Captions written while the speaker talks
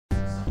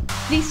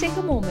Please take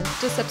a moment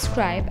to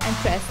subscribe and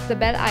press the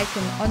bell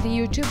icon on the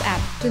YouTube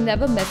app to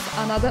never miss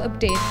another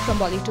update from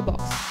Bolly to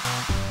Box.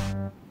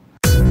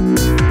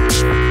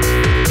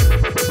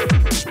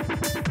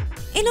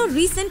 In a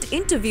recent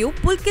interview,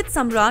 Pulkit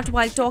Samrat,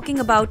 while talking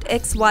about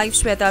ex-wife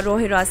Shweta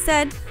Rohira,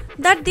 said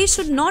that they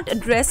should not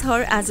address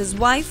her as his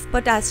wife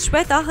but as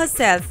Shweta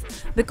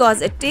herself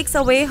because it takes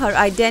away her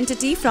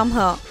identity from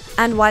her.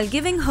 And while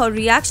giving her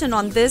reaction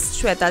on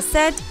this, Shweta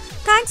said,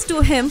 "Thanks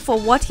to him for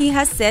what he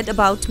has said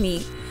about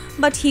me.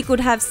 But he could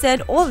have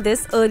said all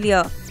this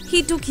earlier.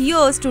 He took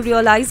years to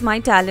realize my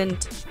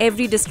talent.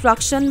 Every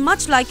destruction,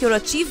 much like your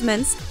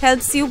achievements,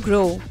 helps you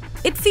grow.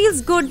 It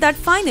feels good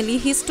that finally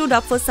he stood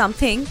up for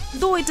something,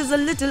 though it is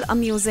a little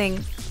amusing."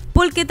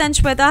 Pulkit and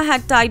Shweta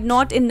had tied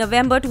knot in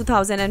November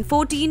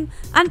 2014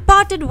 and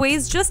parted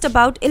ways just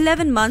about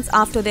 11 months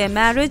after their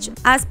marriage,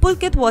 as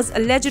Pulkit was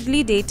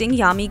allegedly dating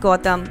Yami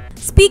Gautam.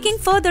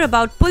 Speaking further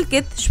about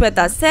Pulkit,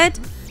 Shweta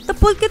said,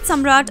 "The Pulkit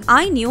Samrat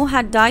I knew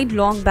had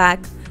died long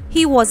back.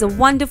 He was a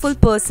wonderful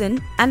person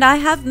and I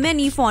have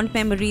many fond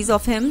memories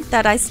of him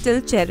that I still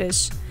cherish."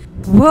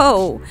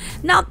 Whoa!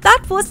 Now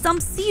that was some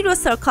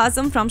serious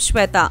sarcasm from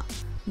Shweta.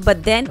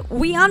 But then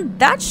we aren't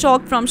that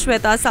shocked from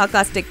Shweta's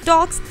sarcastic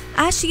talks,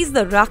 as she's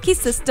the Rakhi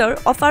sister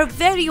of our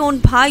very own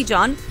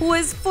Bhaijan, who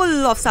is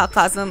full of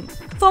sarcasm.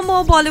 For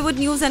more Bollywood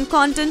news and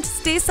content,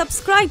 stay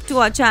subscribed to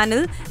our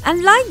channel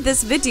and like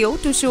this video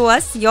to show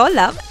us your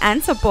love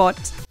and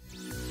support.